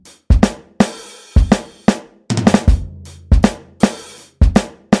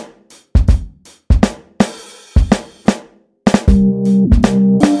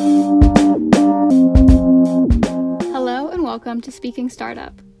welcome to Speaking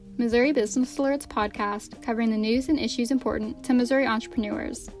Startup, Missouri Business Alert's podcast covering the news and issues important to Missouri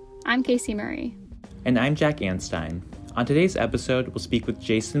entrepreneurs. I'm Casey Murray. And I'm Jack Anstein. On today's episode, we'll speak with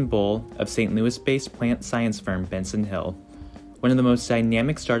Jason Bull of St. Louis-based plant science firm Benson Hill, one of the most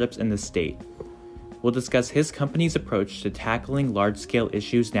dynamic startups in the state. We'll discuss his company's approach to tackling large-scale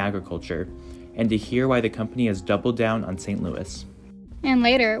issues in agriculture, and to hear why the company has doubled down on St. Louis. And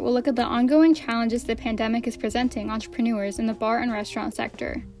later, we'll look at the ongoing challenges the pandemic is presenting entrepreneurs in the bar and restaurant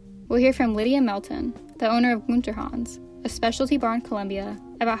sector. We'll hear from Lydia Melton, the owner of Gunterhans, a specialty bar in Columbia,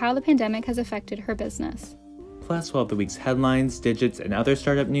 about how the pandemic has affected her business. Plus, we'll have the week's headlines, digits, and other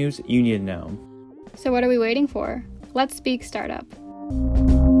startup news you need to know. So what are we waiting for? Let's speak startup.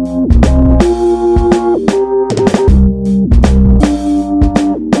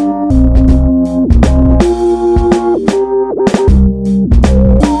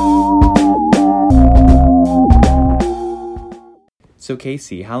 So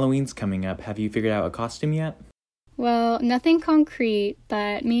Casey, Halloween's coming up. Have you figured out a costume yet? Well, nothing concrete,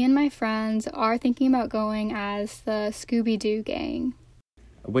 but me and my friends are thinking about going as the Scooby-Doo gang.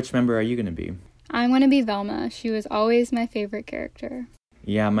 Which member are you going to be? I'm going to be Velma. She was always my favorite character.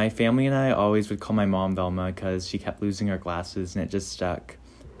 Yeah, my family and I always would call my mom Velma because she kept losing her glasses and it just stuck.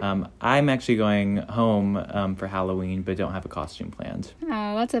 I'm actually going home for Halloween, but don't have a costume planned.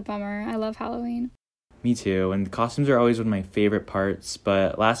 Oh, that's a bummer. I love Halloween. Me too, and costumes are always one of my favorite parts,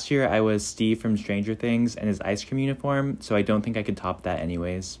 but last year I was Steve from Stranger Things and his ice cream uniform, so I don't think I could top that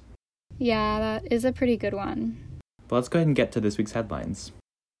anyways. Yeah, that is a pretty good one. But let's go ahead and get to this week's headlines.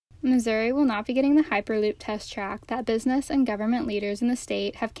 Missouri will not be getting the Hyperloop test track that business and government leaders in the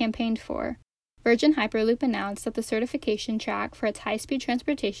state have campaigned for. Virgin Hyperloop announced that the certification track for its high-speed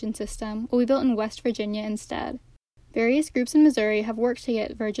transportation system will be built in West Virginia instead. Various groups in Missouri have worked to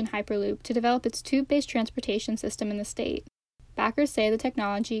get Virgin Hyperloop to develop its tube-based transportation system in the state. Backers say the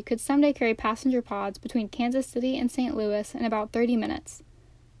technology could someday carry passenger pods between Kansas City and St. Louis in about 30 minutes.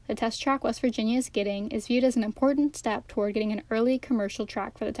 The test track West Virginia is getting is viewed as an important step toward getting an early commercial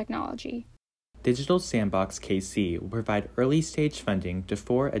track for the technology. Digital Sandbox KC will provide early-stage funding to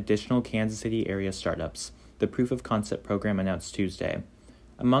 4 additional Kansas City area startups, the Proof of Concept program announced Tuesday.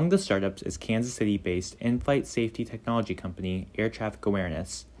 Among the startups is Kansas City-based in-flight safety technology company Air Traffic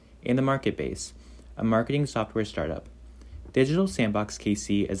Awareness, and The Market Base, a marketing software startup. Digital Sandbox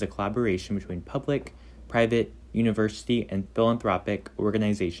KC is a collaboration between public, private, university, and philanthropic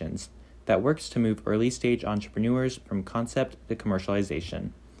organizations that works to move early-stage entrepreneurs from concept to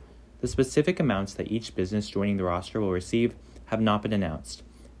commercialization. The specific amounts that each business joining the roster will receive have not been announced,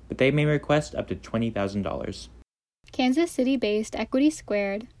 but they may request up to $20,000. Kansas City-based Equity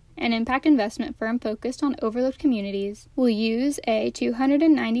Squared, an impact investment firm focused on overlooked communities, will use a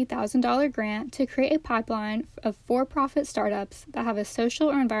 $290,000 grant to create a pipeline of for-profit startups that have a social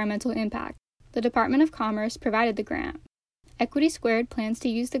or environmental impact. The Department of Commerce provided the grant. Equity Squared plans to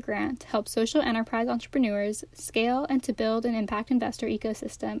use the grant to help social enterprise entrepreneurs scale and to build an impact investor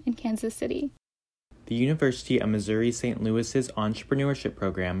ecosystem in Kansas City. The University of Missouri-St. Louis's entrepreneurship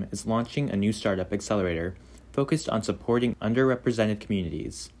program is launching a new startup accelerator focused on supporting underrepresented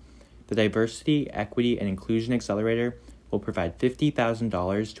communities. The Diversity, Equity, and Inclusion Accelerator will provide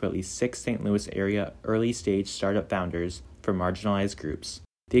 $50,000 to at least 6 St. Louis area early-stage startup founders from marginalized groups.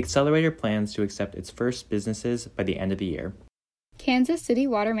 The accelerator plans to accept its first businesses by the end of the year. Kansas City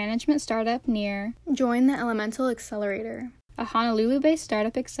water management startup NEAR joined the Elemental Accelerator, a Honolulu-based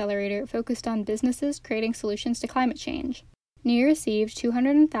startup accelerator focused on businesses creating solutions to climate change. NEAR received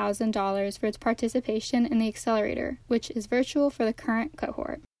 $200,000 for its participation in the accelerator, which is virtual for the current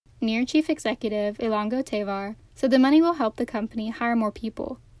cohort. NEAR Chief Executive Ilongo Tevar said the money will help the company hire more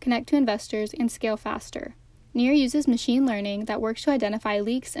people, connect to investors, and scale faster. NEAR uses machine learning that works to identify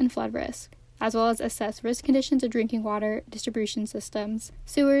leaks and flood risk, as well as assess risk conditions of drinking water distribution systems,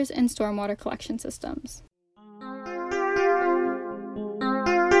 sewers, and stormwater collection systems.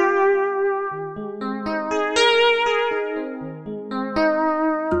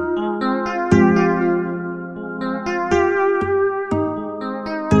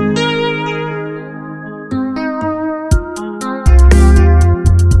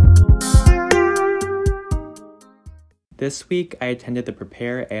 This week, I attended the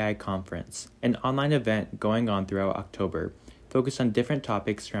Prepare AI Conference, an online event going on throughout October, focused on different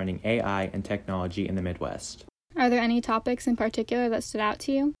topics surrounding AI and technology in the Midwest. Are there any topics in particular that stood out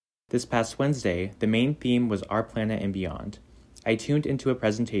to you? This past Wednesday, the main theme was Our Planet and Beyond. I tuned into a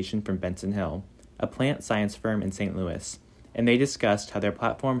presentation from Benson Hill, a plant science firm in St. Louis, and they discussed how their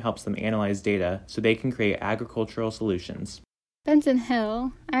platform helps them analyze data so they can create agricultural solutions. Benson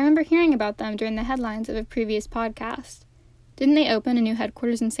Hill. I remember hearing about them during the headlines of a previous podcast. Didn't they open a new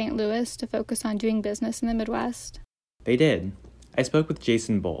headquarters in St. Louis to focus on doing business in the Midwest? They did. I spoke with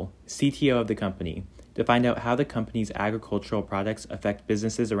Jason Bull, CTO of the company, to find out how the company's agricultural products affect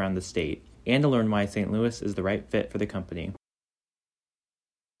businesses around the state, and to learn why St. Louis is the right fit for the company.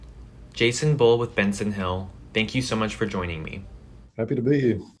 Jason Bull with Benson Hill, thank you so much for joining me. Happy to be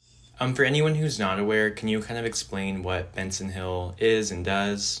here. For anyone who's not aware, can you kind of explain what Benson Hill is and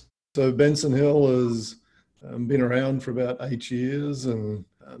does? So Benson Hill has been around for about 8 years and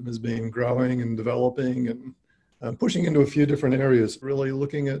has been growing and developing and pushing into a few different areas, really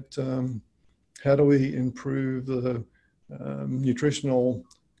looking at how do we improve the nutritional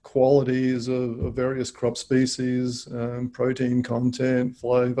qualities of various crop species, protein content,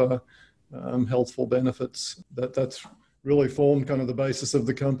 flavor, healthful benefits. That's really formed kind of the basis of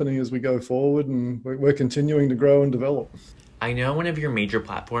the company as we go forward, and we're continuing to grow and develop. I know one of your major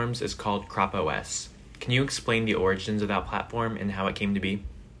platforms is called CropOS. Can you explain the origins of that platform and how it came to be?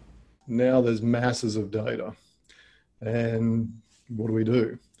 Now there's masses of data. And what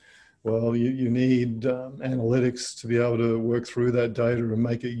do? Well, you need analytics to be able to work through that data and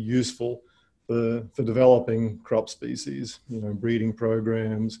make it useful for developing crop species, breeding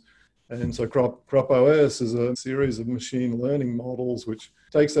programs. And so CropOS is a series of machine learning models which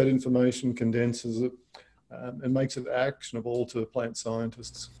takes that information, condenses it, and makes it actionable to plant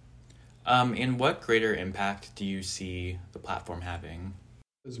scientists. And what greater impact do you see the platform having?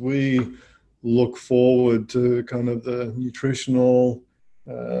 As we look forward to kind of the nutritional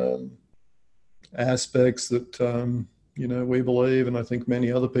aspects that we believe, and I think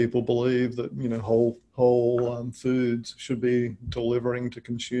many other people believe that whole foods should be delivering to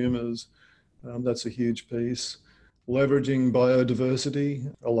consumers. That's a huge piece. Leveraging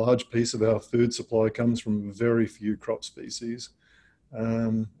biodiversity. A large piece of our food supply comes from very few crop species.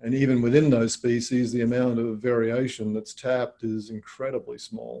 And even within those species, the amount of variation that's tapped is incredibly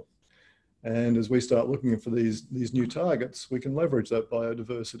small. And as we start looking for these new targets, we can leverage that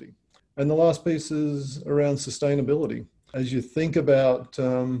biodiversity. And the last piece is around sustainability. As you think about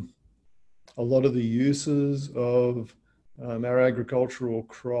a lot of the uses of our agricultural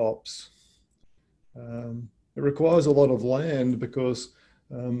crops, it requires a lot of land because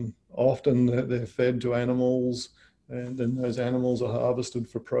often they're fed to animals, and then those animals are harvested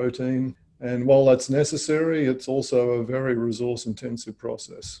for protein. And while that's necessary, it's also a very resource-intensive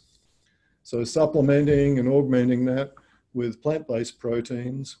process. So supplementing and augmenting that with plant-based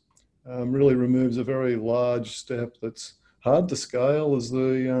proteins really removes a very large step that's hard to scale as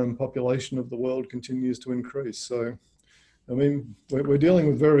the population of the world continues to increase. So, I mean, we're dealing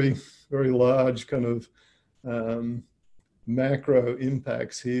with very, very large kind of macro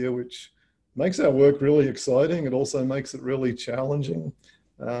impacts here, which makes our work really exciting. It also makes it really challenging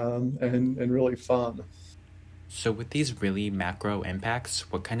and really fun. So with these really macro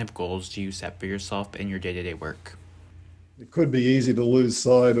impacts, what kind of goals do you set for yourself in your day-to-day work? It could be easy to lose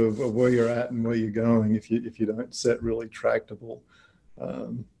sight of where you're at and where you're going if you don't set really tractable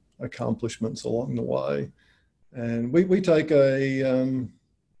accomplishments along the way. And we take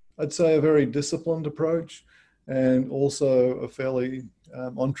I'd say a very disciplined approach, and also a fairly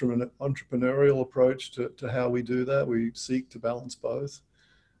entrepreneurial approach to how we do that. We seek to balance both.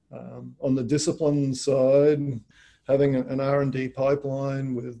 On the discipline side, having an R&D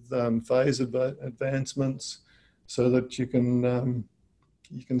pipeline with phase advancements so that you can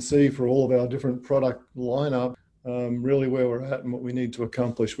see for all of our different product lineup really where we're at and what we need to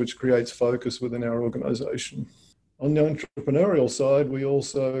accomplish, which creates focus within our organization. On the entrepreneurial side, we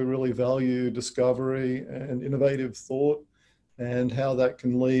also really value discovery and innovative thought and how that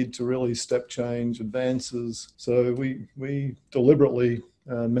can lead to really step change advances. So we deliberately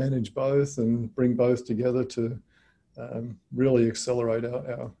manage both and bring both together to really accelerate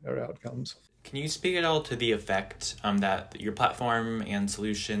our outcomes. Can you speak at all to the effect that your platform and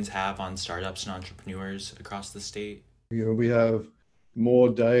solutions have on startups and entrepreneurs across the state? We have more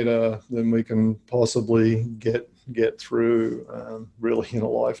data than we can possibly get through really in a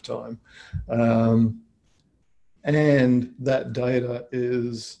lifetime. And that data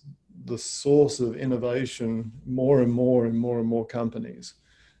is the source of innovation more and more companies.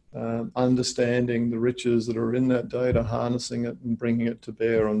 Understanding the riches that are in that data, harnessing it and bringing it to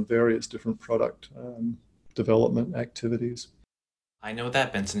bear on various different product development activities. I know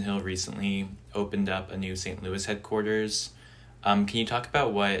that Benson Hill recently opened up a new St. Louis headquarters. Can you talk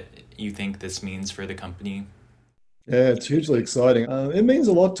about what you think this means for the company? Yeah, it's hugely exciting. It means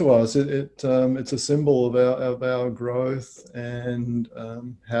a lot to us. It's a symbol of our growth and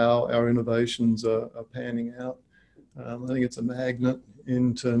how our innovations are panning out. I think it's a magnet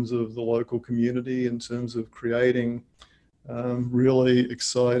in terms of the local community, in terms of creating really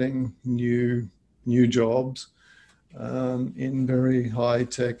exciting new jobs in very high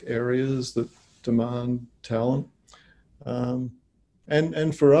tech areas that demand talent.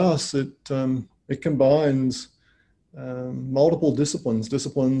 And for us, it combines multiple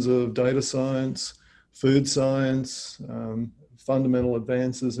disciplines of data science, food science, fundamental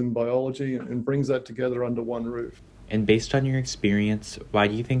advances in biology, and brings that together under one roof. And based on your experience, why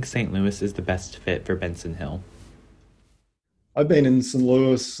do you think St. Louis is the best fit for Benson Hill? I've been in St.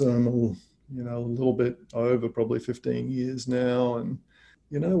 Louis, a little bit over probably 15 years now, and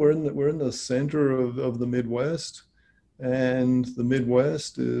we're in the center of the Midwest, and the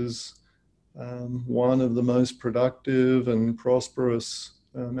Midwest is one of the most productive and prosperous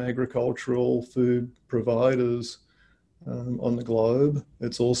agricultural food providers on the globe.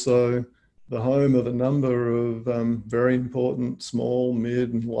 It's also the home of a number of very important small,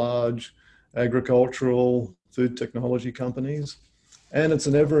 mid, and large agricultural food technology companies. And it's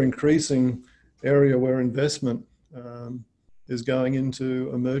an ever increasing area where investment is going into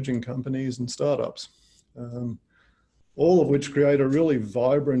emerging companies and startups, all of which create a really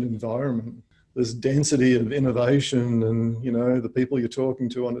vibrant environment. This density of innovation, and the people you're talking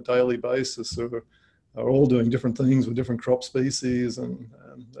to on a daily basis are all doing different things with different crop species, and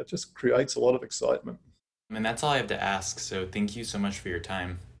that just creates a lot of excitement. And that's all I have to ask, so thank you so much for your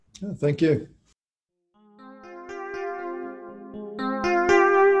time. Yeah, thank you.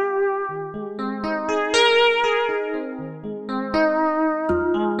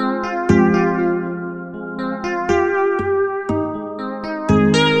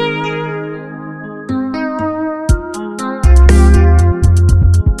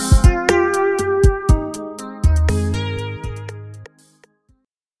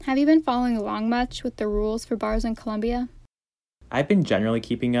 Have you been following along much with the rules for bars in Columbia? I've been generally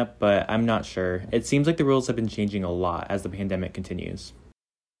keeping up, but I'm not sure. It seems like the rules have been changing a lot as the pandemic continues.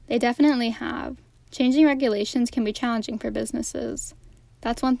 They definitely have. Changing regulations can be challenging for businesses.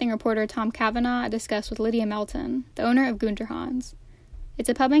 That's one thing reporter Tom Cavanaugh discussed with Lydia Melton, the owner of Gunterhans. It's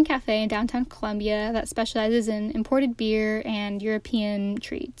a pub and cafe in downtown Columbia that specializes in imported beer and European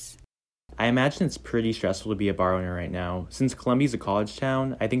treats. I imagine it's pretty stressful to be a bar owner right now. Since Columbia's a college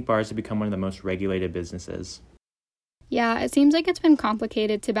town, I think bars have become one of the most regulated businesses. Yeah, it seems like it's been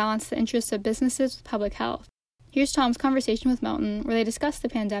complicated to balance the interests of businesses with public health. Here's Tom's conversation with Melton, where they discuss the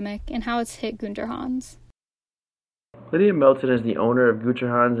pandemic and how it's hit Gunterhans. Lydia Melton is the owner of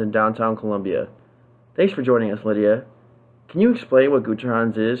Gunterhans in downtown Columbia. Thanks for joining us, Lydia. Can you explain what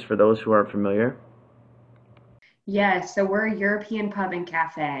Gunterhans is for those who aren't familiar? Yes, so we're a European pub and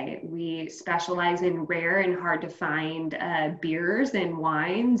cafe. We specialize in rare and hard to find beers and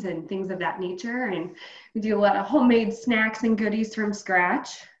wines and things of that nature. And we do a lot of homemade snacks and goodies from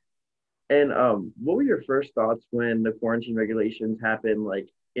scratch. And what were your first thoughts when the quarantine regulations happened, like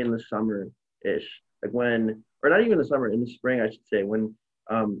in the summer-ish? Like when, or not even the summer, in the spring, I should say, when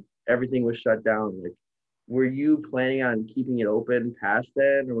everything was shut down. Like, were you planning on keeping it open past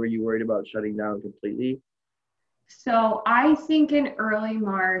then, or were you worried about shutting down completely? So I think in early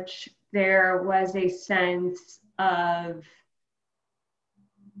March, there was a sense of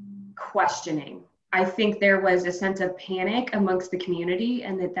questioning. I think there was a sense of panic amongst the community,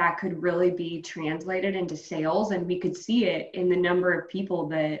 and that could really be translated into sales. And we could see it in the number of people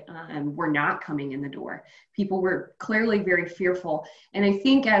that were not coming in the door. People were clearly very fearful. And I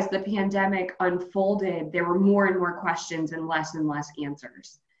think as the pandemic unfolded, there were more and more questions and less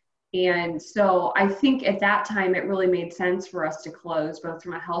answers. And so I think at that time, it really made sense for us to close, both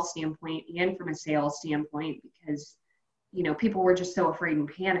from a health standpoint and from a sales standpoint, because, people were just so afraid and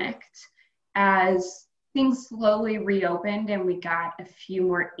panicked. As things slowly reopened and we got a few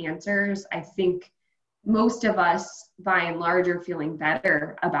more answers, I think most of us, by and large, are feeling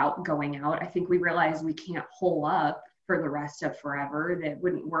better about going out. I think we realized we can't hole up for the rest of forever. That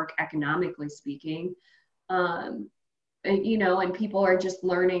wouldn't work economically speaking. And people are just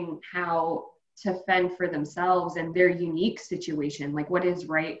learning how to fend for themselves and their unique situation, like what is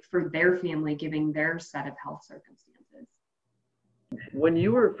right for their family, given their set of health circumstances. When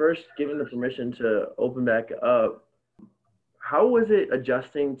you were first given the permission to open back up, how was it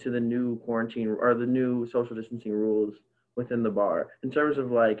adjusting to the new quarantine or the new social distancing rules within the bar in terms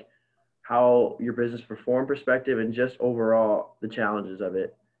of like how your business performed perspective and just overall the challenges of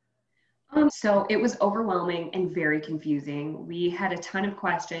it? So it was overwhelming and very confusing. We had a ton of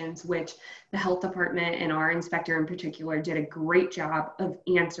questions, which the health department and our inspector in particular did a great job of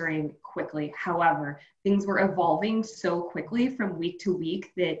answering quickly. However, things were evolving so quickly from week to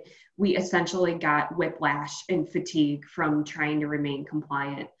week that we essentially got whiplash and fatigue from trying to remain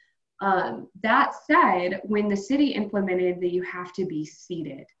compliant. That said, when the city implemented the you have to be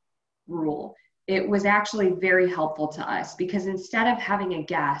seated rule, it was actually very helpful to us because instead of having a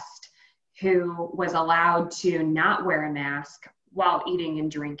guest who was allowed to not wear a mask while eating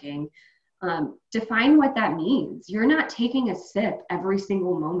and drinking, define what that means. You're not taking a sip every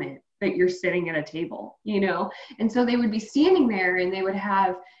single moment that you're sitting at a table, And so they would be standing there and they would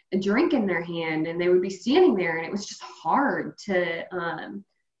have a drink in their hand and they would be standing there, and it was just hard to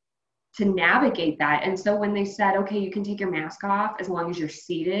navigate that. And so when they said, okay, you can take your mask off as long as you're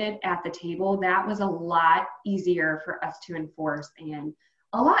seated at the table, that was a lot easier for us to enforce and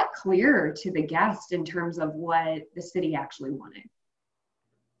a lot clearer to the guest in terms of what the city actually wanted.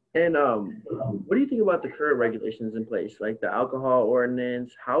 And what do you think about the current regulations in place, like the alcohol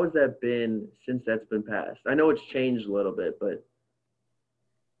ordinance? How has that been since that's been passed? I know it's changed a little bit, but.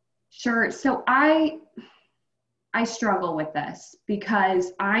 Sure. So I struggle with this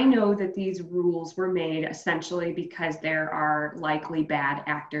because I know that these rules were made essentially because there are likely bad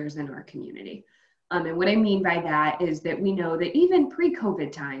actors in our community. And what I mean by that is that we know that even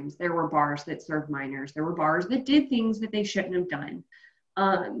pre-COVID times, there were bars that served minors. There were bars that did things that they shouldn't have done.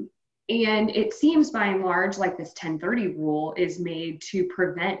 And it seems by and large like this 1030 rule is made to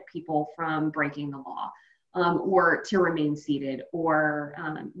prevent people from breaking the law or to remain seated or,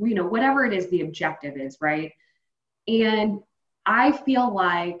 whatever it is the objective is, right? And I feel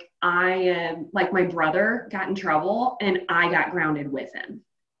like I am like my brother got in trouble and I got grounded with him.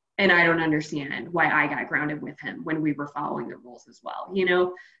 And I don't understand why I got grounded with him when we were following the rules as well,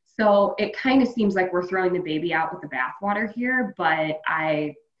 So it kind of seems like we're throwing the baby out with the bathwater here, but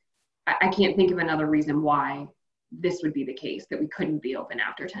I can't think of another reason why this would be the case, that we couldn't be open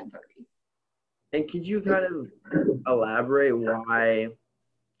after 10:30. And could you kind of elaborate why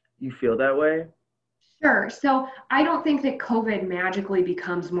you feel that way? Sure. So I don't think that COVID magically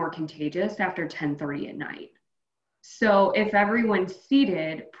becomes more contagious after 10:30 at night. So if everyone's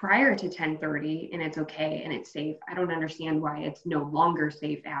seated prior to 10:30 and it's okay and it's safe, I don't understand why it's no longer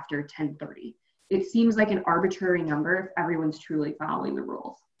safe after 10:30. It seems like an arbitrary number if everyone's truly following the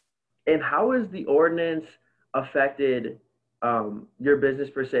rules. And how has the ordinance affected your business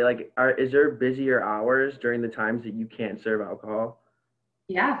per se? Like, is there busier hours during the times that you can't serve alcohol?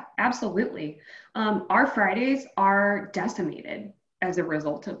 Yeah, absolutely. Our Fridays are decimated as a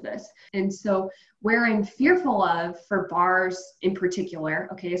result of this. And so where I'm fearful of for bars in particular,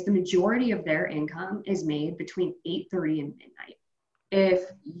 is the majority of their income is made between 8:30 and midnight.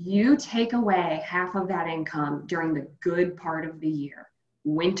 If you take away half of that income during the good part of the year,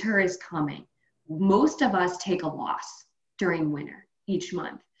 winter is coming. Most of us take a loss during winter each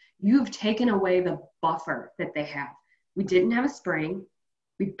month. You've taken away the buffer that they have. We didn't have a spring.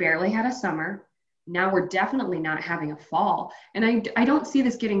 We barely had a summer. Now we're definitely not having a fall. And I don't see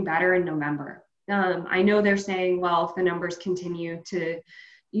this getting better in November. I know they're saying, well, if the numbers continue to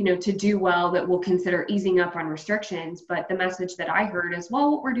do well, that we'll consider easing up on restrictions. But the message that I heard is, well,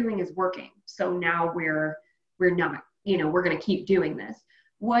 what we're doing is working. So now we're not, we're going to keep doing this.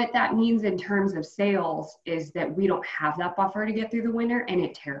 What that means in terms of sales is that we don't have that buffer to get through the winter, and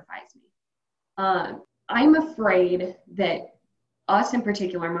it terrifies me. I'm afraid that us in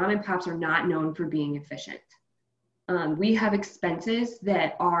particular, mom and pops are not known for being efficient. We have expenses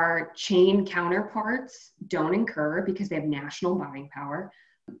that our chain counterparts don't incur because they have national buying power.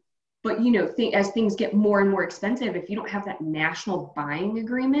 But, as things get more and more expensive, if you don't have that national buying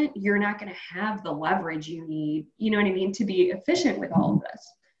agreement, you're not going to have the leverage you need, to be efficient with all of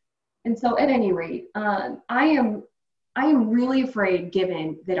this. And so at any rate, I am really afraid,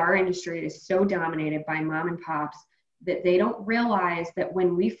 given that our industry is so dominated by mom and pops, that they don't realize that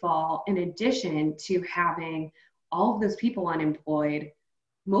when we fall, in addition to having all of those people unemployed,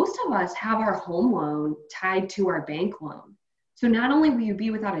 most of us have our home loan tied to our bank loan. So not only will you be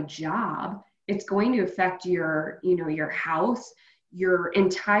without a job, it's going to affect your house, your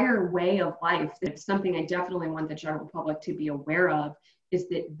entire way of life. That's something I definitely want the general public to be aware of, is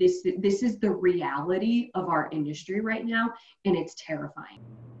that this is the reality of our industry right now, and it's terrifying.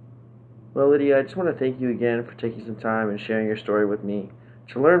 Well, Lydia, I just want to thank you again for taking some time and sharing your story with me.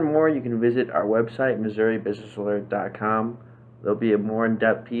 To learn more, you can visit our website, MissouriBusinessAlert.com. There'll be a more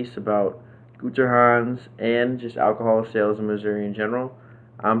in-depth piece about Guter Hans and just alcohol sales in Missouri in general.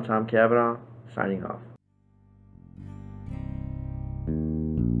 I'm Tom Cavanaugh, signing off.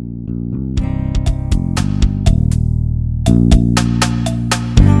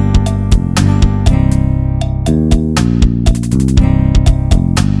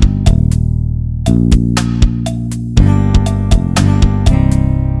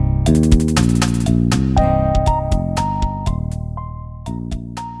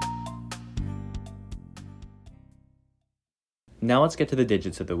 Now let's get to the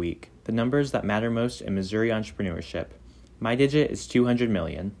digits of the week, the numbers that matter most in Missouri entrepreneurship. My digit is 200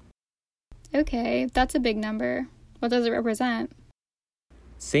 million. Okay, that's a big number. What does it represent?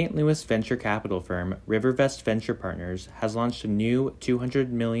 St. Louis venture capital firm Rivervest Venture Partners has launched a new $200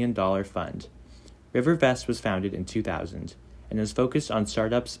 million fund. Rivervest was founded in 2000 and is focused on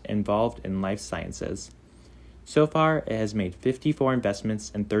startups involved in life sciences. So far, it has made 54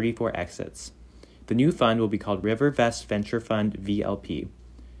 investments and 34 exits. The new fund will be called Rivervest Venture Fund VLP.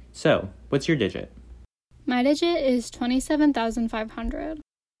 So, what's your digit? My digit is 27,500.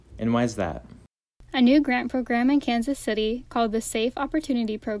 And why is that? A new grant program in Kansas City called the Safe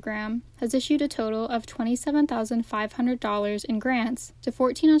Opportunity Program has issued a total of $27,500 in grants to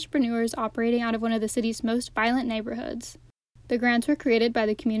 14 entrepreneurs operating out of one of the city's most violent neighborhoods. The grants were created by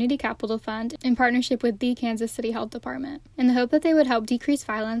the Community Capital Fund in partnership with the Kansas City Health Department, in the hope that they would help decrease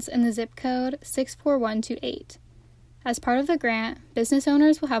violence in the zip code 64128. As part of the grant, business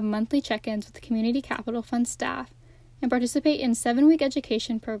owners will have monthly check-ins with the Community Capital Fund staff and participate in a 7-week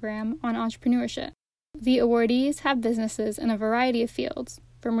education program on entrepreneurship. The awardees have businesses in a variety of fields,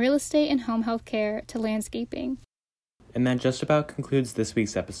 from real estate and home health care to landscaping. And that just about concludes this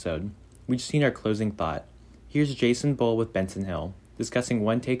week's episode. We just need our closing thought. Here's Jason Bull with Benson Hill, discussing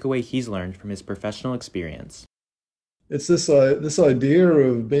one takeaway he's learned from his professional experience. It's this idea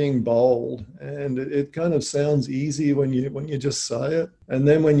of being bold, and it kind of sounds easy when you just say it, and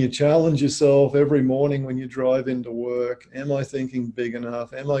then when you challenge yourself every morning when you drive into work, am I thinking big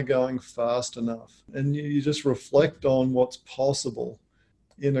enough? Am I going fast enough? And you just reflect on what's possible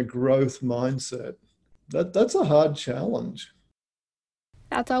in a growth mindset. That's a hard challenge.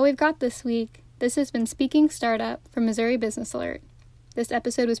 That's all we've got this week. This has been Speaking Startup from Missouri Business Alert. This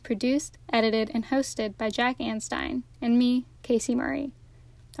episode was produced, edited, and hosted by Jack Anstein and me, Casey Murray.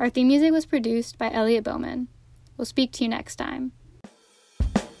 Our theme music was produced by Elliot Bowman. We'll speak to you next time.